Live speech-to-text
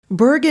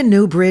Bergen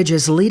Newbridge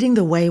is leading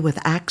the way with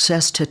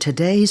access to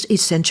today's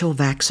essential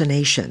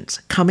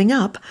vaccinations. Coming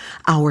up,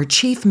 our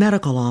Chief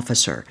Medical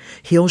Officer.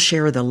 He'll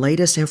share the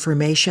latest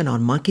information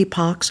on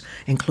monkeypox,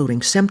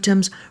 including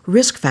symptoms,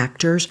 risk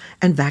factors,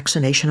 and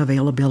vaccination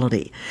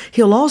availability.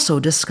 He'll also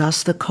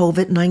discuss the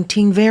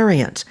COVID-19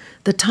 variants,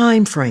 the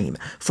time frame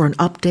for an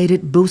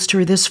updated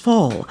booster this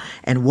fall,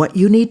 and what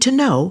you need to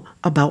know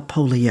about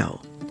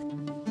polio.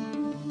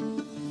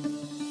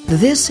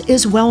 This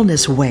is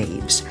Wellness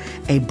Waves,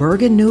 a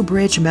Bergen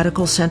Newbridge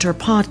Medical Center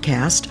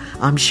podcast.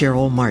 I'm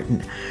Cheryl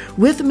Martin.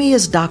 With me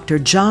is Dr.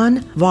 John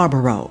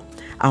Varbaro,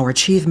 our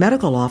Chief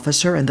Medical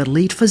Officer and the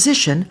lead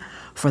physician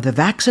for the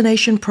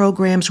vaccination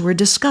programs we're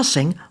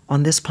discussing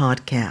on this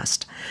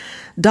podcast.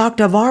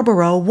 Dr.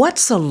 Varbaro,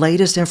 what's the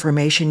latest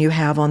information you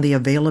have on the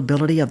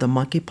availability of the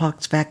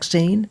monkeypox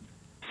vaccine?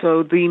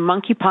 So the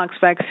monkeypox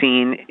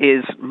vaccine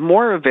is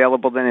more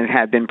available than it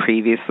had been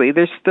previously.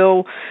 There's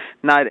still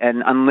not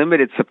an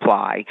unlimited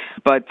supply,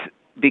 but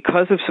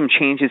because of some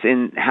changes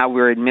in how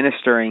we're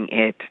administering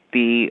it,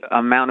 the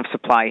amount of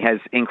supply has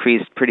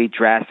increased pretty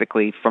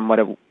drastically from what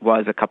it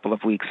was a couple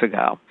of weeks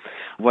ago.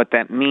 What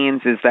that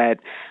means is that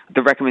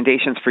the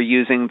recommendations for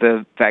using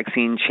the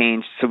vaccine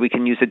changed so we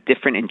can use a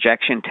different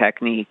injection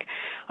technique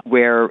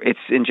where it's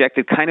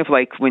injected kind of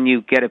like when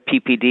you get a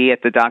PPD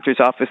at the doctor's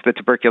office, the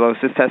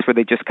tuberculosis test, where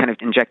they just kind of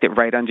inject it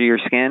right under your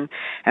skin.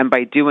 And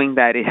by doing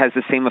that, it has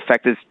the same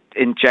effect as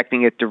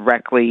injecting it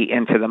directly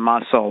into the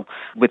muscle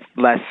with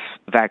less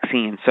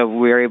vaccine. So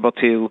we're able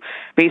to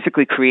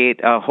basically create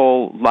a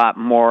whole lot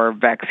more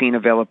vaccine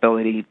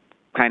availability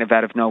kind of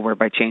out of nowhere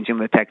by changing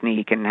the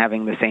technique and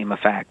having the same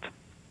effect.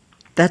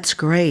 That's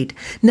great.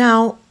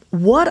 Now,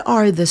 what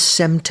are the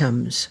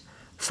symptoms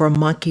for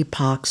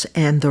monkeypox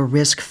and the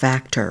risk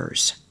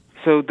factors?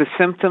 So the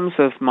symptoms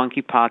of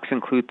monkeypox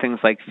include things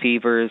like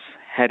fevers,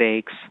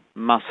 headaches,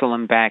 muscle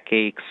and back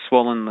aches,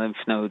 swollen lymph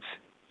nodes,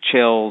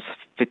 chills,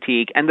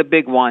 fatigue, and the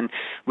big one,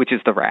 which is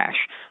the rash.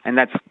 And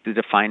that's the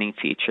defining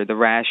feature. The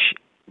rash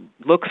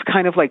looks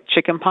kind of like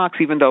chickenpox,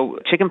 even though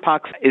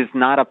chickenpox is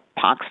not a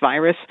pox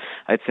virus.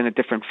 It's in a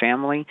different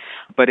family,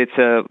 but it's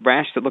a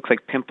rash that looks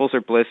like pimples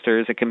or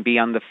blisters. It can be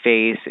on the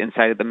face,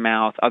 inside of the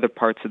mouth, other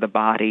parts of the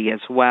body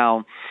as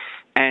well.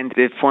 And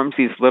it forms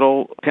these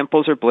little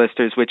pimples or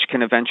blisters which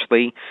can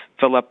eventually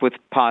fill up with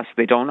pus.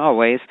 They don't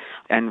always,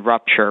 and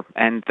rupture.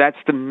 And that's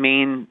the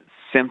main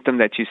symptom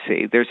that you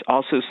see. There's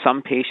also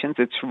some patients,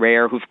 it's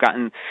rare, who've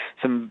gotten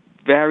some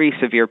very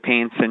severe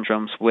pain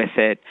syndromes with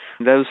it.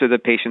 Those are the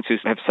patients who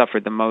have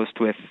suffered the most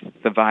with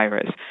the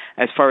virus.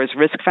 As far as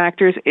risk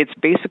factors, it's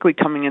basically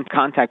coming in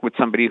contact with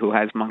somebody who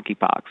has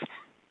monkeypox.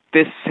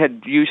 This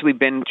had usually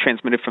been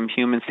transmitted from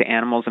humans to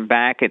animals and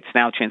back. It's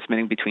now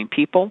transmitting between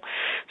people.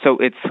 So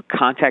it's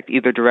contact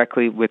either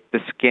directly with the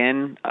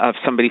skin of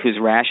somebody whose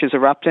rash is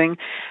erupting,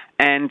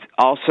 and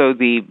also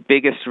the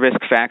biggest risk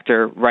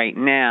factor right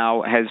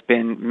now has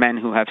been men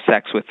who have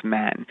sex with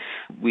men.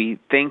 We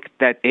think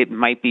that it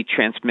might be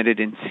transmitted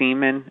in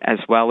semen as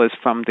well as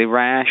from the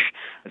rash.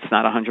 It's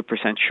not 100%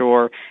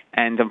 sure,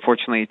 and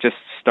unfortunately it just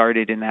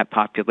started in that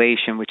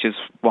population, which is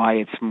why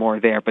it's more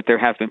there. But there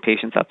have been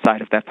patients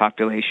outside of that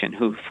population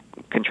who've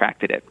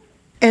contracted it.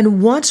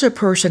 And once a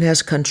person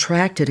has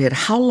contracted it,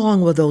 how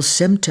long will those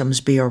symptoms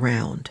be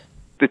around?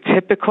 The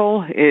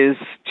typical is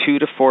 2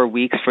 to 4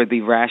 weeks for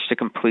the rash to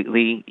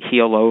completely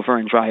heal over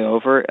and dry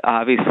over.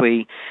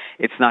 Obviously,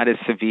 it's not as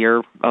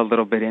severe a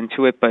little bit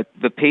into it, but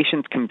the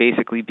patient can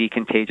basically be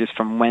contagious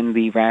from when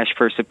the rash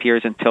first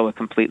appears until it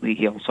completely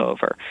heals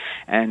over.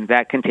 And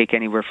that can take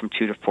anywhere from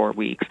 2 to 4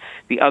 weeks.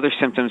 The other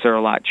symptoms are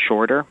a lot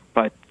shorter,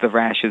 but the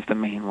rash is the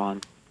main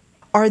one.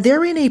 Are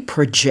there any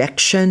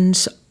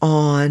projections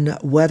on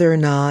whether or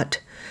not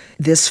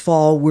this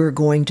fall we're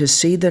going to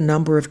see the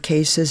number of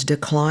cases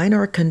decline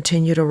or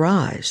continue to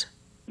rise?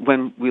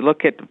 When we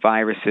look at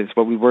viruses,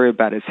 what we worry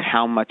about is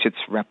how much it's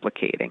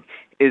replicating.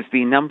 Is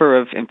the number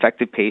of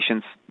infected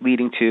patients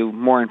leading to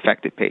more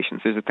infected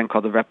patients? There's a thing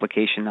called the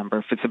replication number.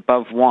 If it's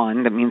above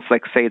 1, that means,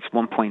 like, say it's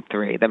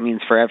 1.3. That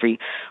means for every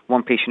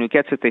one patient who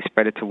gets it, they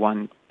spread it to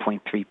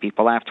 1.3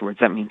 people afterwards.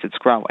 That means it's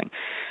growing.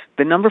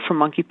 The number for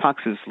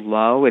monkeypox is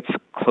low. It's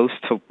close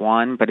to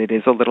 1, but it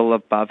is a little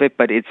above it.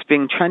 But it's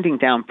been trending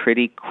down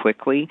pretty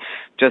quickly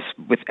just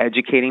with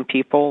educating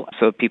people.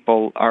 So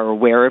people are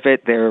aware of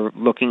it. They're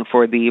looking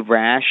for the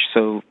rash,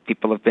 so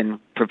people have been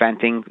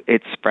preventing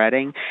it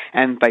spreading,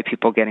 and by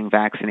people getting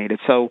vaccinated.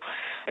 So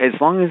as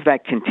long as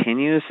that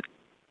continues,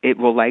 it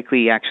will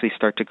likely actually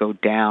start to go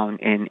down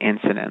in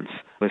incidence.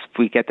 If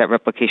we get that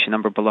replication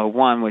number below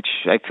 1, which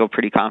I feel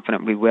pretty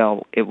confident we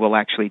will, it will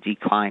actually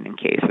decline in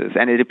cases,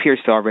 and it appears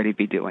to already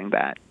be doing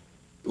that.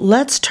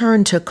 Let's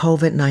turn to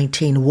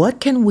COVID-19. What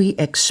can we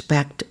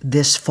expect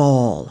this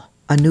fall?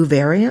 A new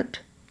variant?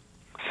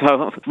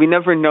 So we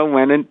never know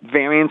when a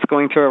variant's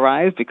going to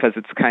arise because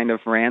it's kind of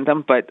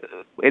random, but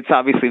it's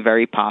obviously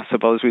very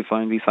possible, as we've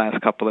learned these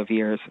last couple of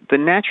years. The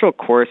natural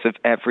course of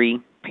every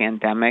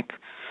pandemic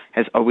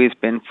has always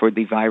been for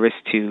the virus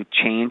to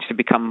change, to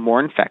become more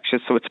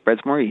infectious, so it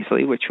spreads more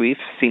easily, which we've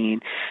seen,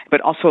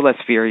 but also less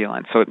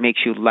virulent, so it makes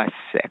you less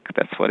sick.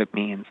 That's what it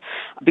means.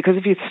 Because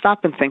if you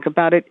stop and think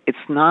about it, it's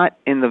not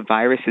in the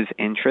virus's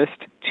interest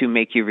to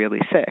make you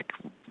really sick.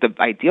 The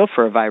ideal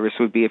for a virus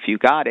would be if you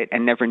got it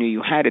and never knew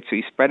you had it, so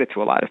you spread it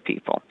to a lot of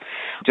people,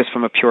 just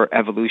from a pure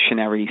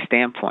evolutionary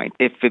standpoint.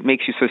 If it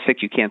makes you so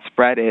sick you can't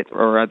spread it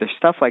or other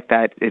stuff like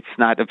that, it's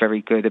not a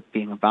very good at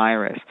being a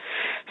virus.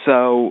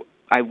 So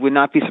I would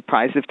not be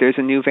surprised if there's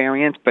a new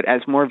variant, but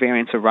as more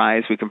variants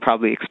arise, we can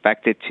probably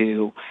expect it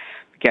to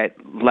get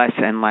less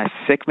and less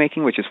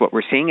sick-making, which is what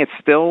we're seeing. It's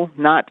still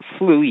not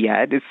flu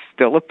yet. It's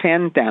still a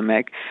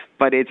pandemic,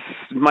 but it's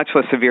much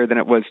less severe than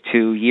it was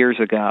 2 years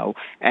ago,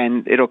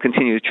 and it'll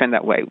continue to trend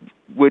that way.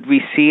 Would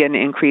we see an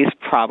increase?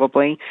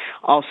 Probably.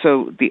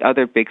 Also, the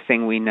other big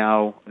thing we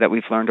know that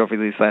we've learned over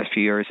these last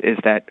few years is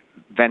that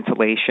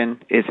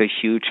ventilation is a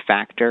huge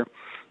factor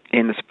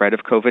in the spread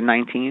of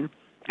COVID-19.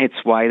 It's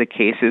why the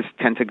cases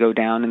tend to go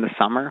down in the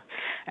summer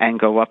and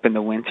go up in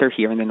the winter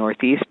here in the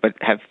Northeast, but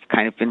have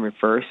kind of been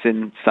reversed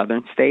in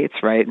southern states,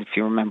 right? If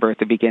you remember at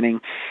the beginning,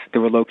 there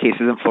were low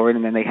cases in Florida,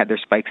 and then they had their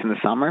spikes in the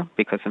summer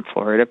because in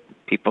Florida,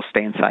 people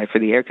stay inside for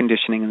the air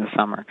conditioning in the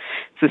summer.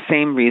 It's the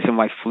same reason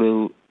why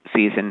flu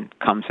season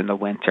comes in the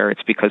winter.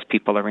 It's because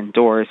people are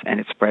indoors and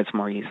it spreads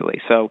more easily.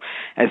 So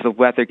as the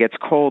weather gets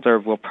colder,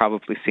 we'll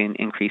probably see an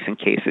increase in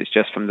cases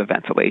just from the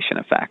ventilation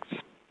effects.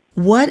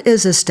 What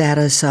is the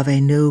status of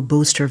a new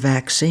booster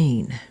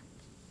vaccine?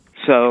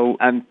 So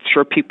I'm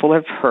sure people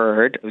have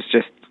heard, it was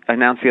just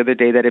announced the other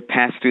day that it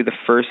passed through the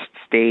first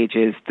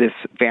stages, this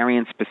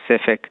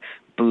variant-specific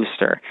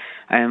booster.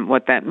 And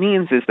what that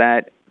means is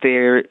that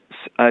there's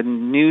a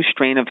new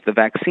strain of the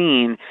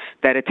vaccine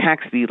that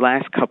attacks the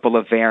last couple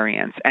of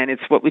variants, and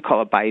it's what we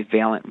call a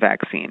bivalent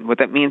vaccine. What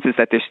that means is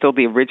that there's still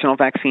the original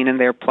vaccine in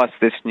there plus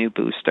this new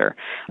booster,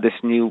 this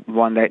new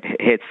one that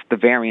hits the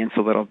variants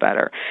a little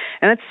better.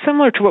 And it's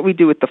similar to what we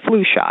do with the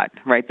flu shot,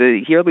 right?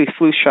 The yearly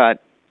flu shot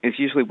is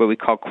usually what we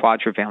call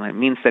quadrivalent. It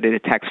means that it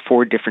attacks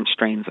 4 different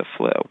strains of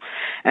flu.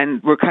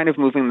 And we're kind of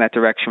moving in that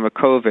direction with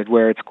COVID,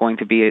 where it's going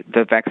to be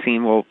the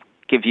vaccine will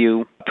give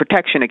you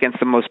protection against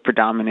the most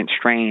predominant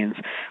strains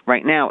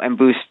right now and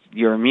boost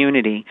your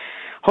immunity.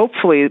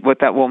 Hopefully, what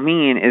that will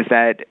mean is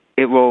that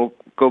it will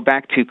go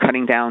back to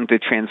cutting down the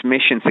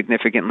transmission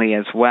significantly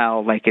as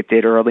well, like it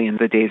did early in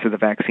the days of the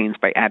vaccines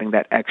by adding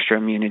that extra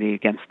immunity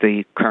against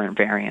the current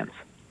variants.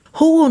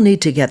 Who will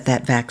need to get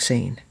that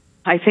vaccine?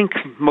 I think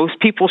most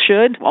people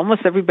should.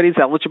 Almost everybody's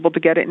eligible to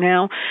get it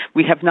now.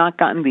 We have not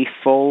gotten the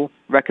full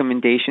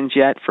recommendations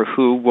yet for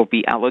who will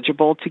be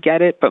eligible to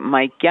get it, but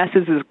my guess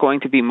is it's going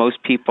to be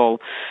most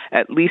people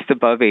at least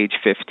above age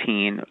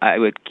 15, I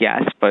would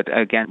guess. But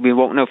again, we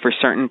won't know for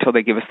certain until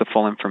they give us the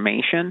full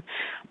information.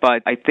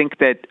 But I think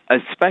that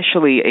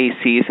especially a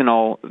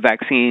seasonal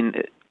vaccine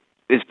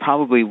is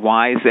probably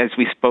wise, as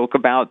we spoke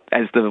about,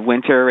 as the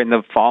winter and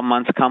the fall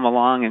months come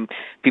along and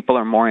people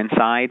are more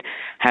inside.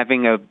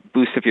 Having a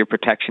boost of your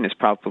protection is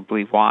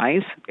probably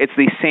wise. It's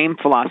the same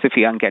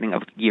philosophy on getting a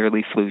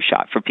yearly flu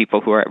shot for people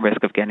who are at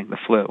risk of getting the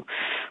flu.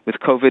 With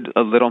COVID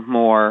a little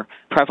more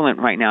prevalent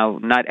right now,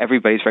 not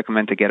everybody's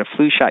recommended to get a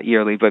flu shot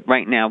yearly, but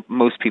right now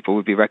most people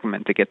would be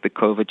recommended to get the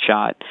COVID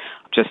shot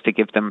just to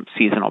give them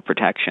seasonal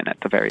protection at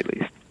the very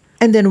least.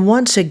 And then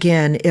once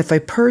again, if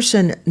a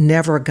person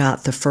never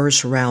got the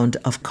first round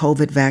of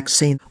COVID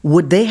vaccine,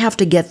 would they have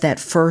to get that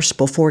first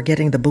before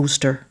getting the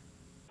booster?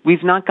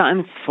 We've not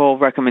gotten full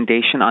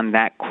recommendation on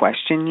that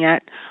question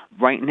yet.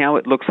 Right now,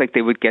 it looks like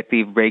they would get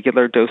the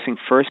regular dosing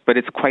first, but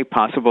it's quite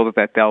possible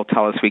that they'll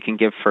tell us we can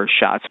give first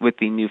shots with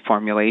the new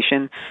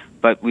formulation,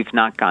 but we've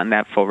not gotten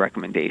that full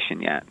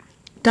recommendation yet.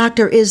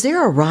 Doctor, is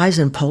there a rise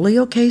in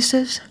polio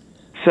cases?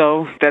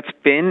 So that's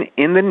been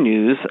in the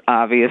news,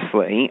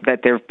 obviously,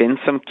 that there have been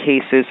some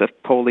cases of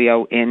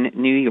polio in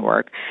New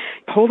York.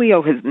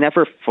 Polio has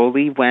never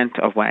fully went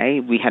away.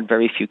 We had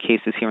very few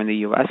cases here in the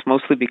U.S.,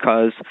 mostly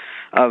because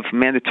of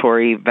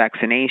mandatory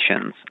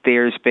vaccinations.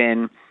 There's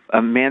been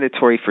a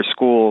mandatory for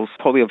schools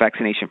polio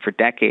vaccination for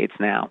decades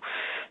now.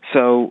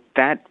 So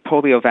that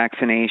polio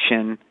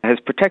vaccination has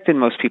protected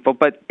most people,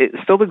 but it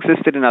still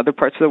existed in other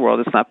parts of the world.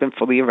 It's not been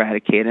fully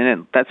eradicated,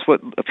 and that's what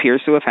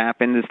appears to have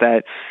happened is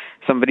that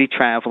somebody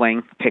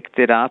traveling picked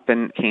it up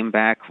and came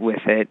back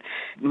with it.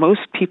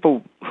 Most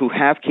people who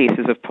have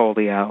cases of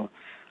polio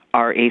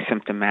are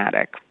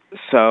asymptomatic.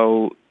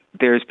 So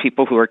there's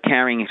people who are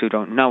carrying it who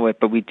don't know it,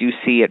 but we do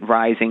see it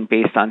rising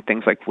based on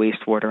things like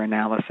wastewater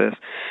analysis.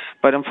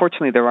 But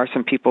unfortunately, there are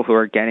some people who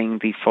are getting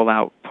the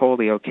full-out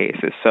polio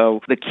cases. So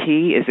the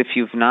key is if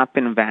you've not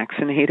been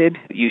vaccinated,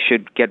 you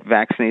should get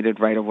vaccinated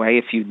right away.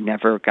 If you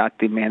never got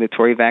the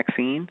mandatory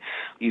vaccine,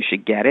 you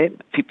should get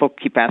it. People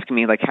keep asking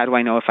me, like, how do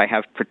I know if I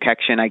have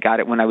protection? I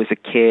got it when I was a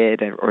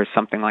kid or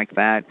something like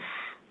that.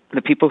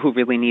 The people who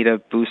really need a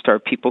booster are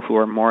people who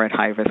are more at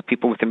high risk,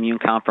 people with immune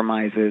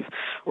compromises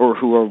or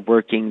who are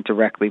working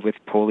directly with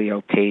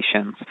polio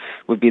patients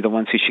would be the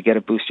ones who should get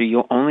a booster.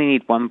 You'll only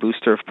need one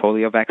booster of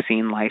polio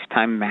vaccine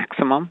lifetime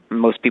maximum.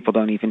 Most people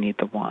don't even need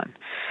the one.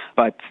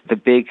 But the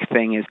big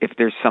thing is if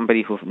there's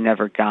somebody who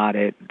never got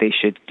it, they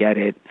should get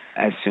it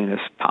as soon as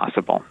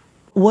possible.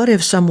 What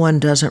if someone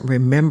doesn't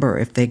remember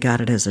if they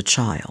got it as a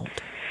child?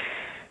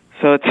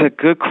 So it's a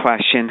good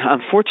question.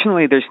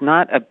 Unfortunately, there's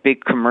not a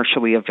big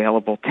commercially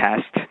available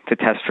test to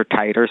test for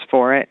titers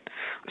for it.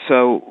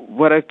 So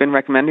what I've been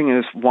recommending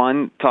is,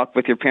 one, talk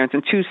with your parents,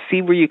 and two,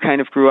 see where you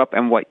kind of grew up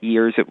and what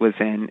years it was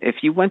in.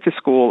 If you went to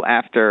school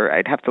after,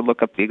 I'd have to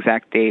look up the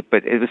exact date,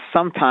 but it was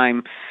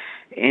sometime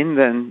in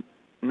the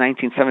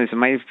 1970s, it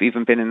might have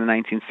even been in the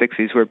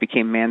 1960s where it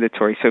became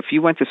mandatory. So if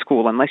you went to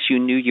school, unless you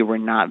knew you were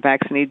not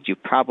vaccinated, you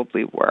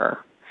probably were.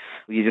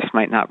 You just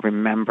might not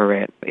remember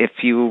it. If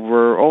you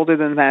were older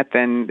than that,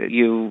 then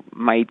you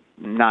might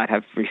not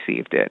have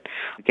received it,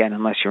 again,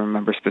 unless you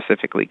remember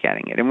specifically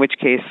getting it, in which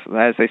case,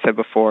 as I said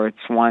before,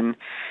 it's one.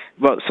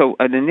 Well, so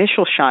an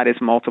initial shot is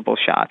multiple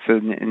shots, so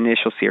an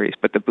initial series,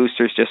 but the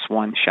booster is just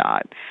one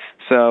shot.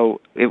 So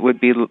it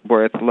would be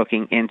worth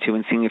looking into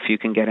and seeing if you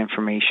can get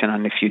information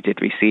on if you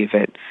did receive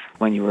it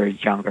when you were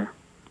younger.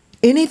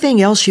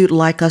 Anything else you'd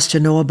like us to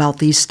know about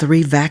these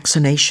 3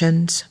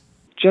 vaccinations?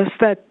 Just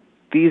that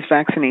these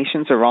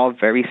vaccinations are all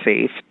very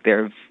safe.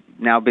 They've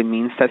now been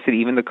means tested,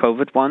 even the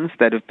COVID ones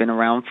that have been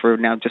around for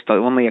now just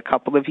only a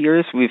couple of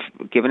years. We've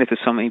given it to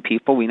so many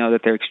people. We know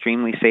that they're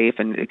extremely safe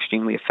and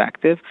extremely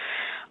effective.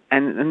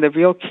 And the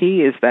real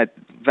key is that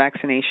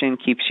vaccination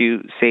keeps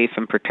you safe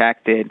and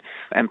protected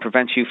and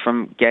prevents you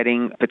from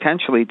getting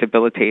potentially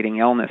debilitating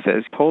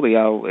illnesses.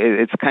 Polio,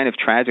 it's kind of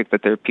tragic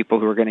that there are people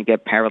who are going to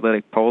get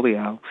paralytic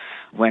polio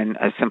when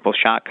a simple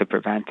shot could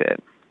prevent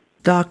it.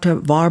 Dr.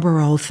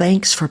 Barbaro,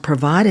 thanks for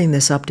providing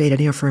this updated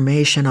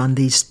information on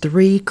these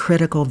 3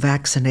 critical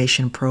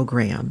vaccination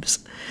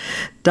programs.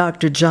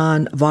 Dr.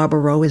 John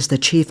Barbaro is the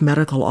Chief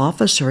Medical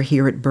Officer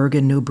here at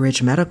Bergen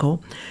Newbridge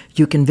Medical.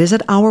 You can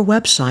visit our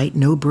website,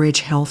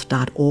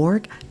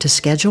 newbridgehealth.org, to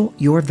schedule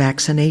your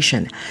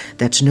vaccination.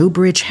 That's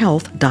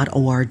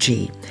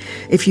newbridgehealth.org.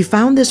 If you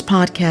found this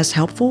podcast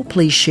helpful,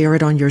 please share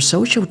it on your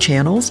social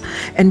channels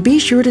and be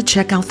sure to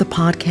check out the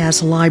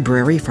podcast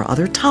library for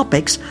other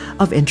topics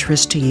of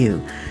interest to you.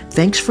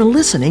 Thanks for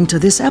listening to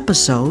this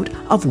episode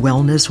of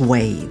Wellness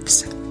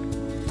Waves.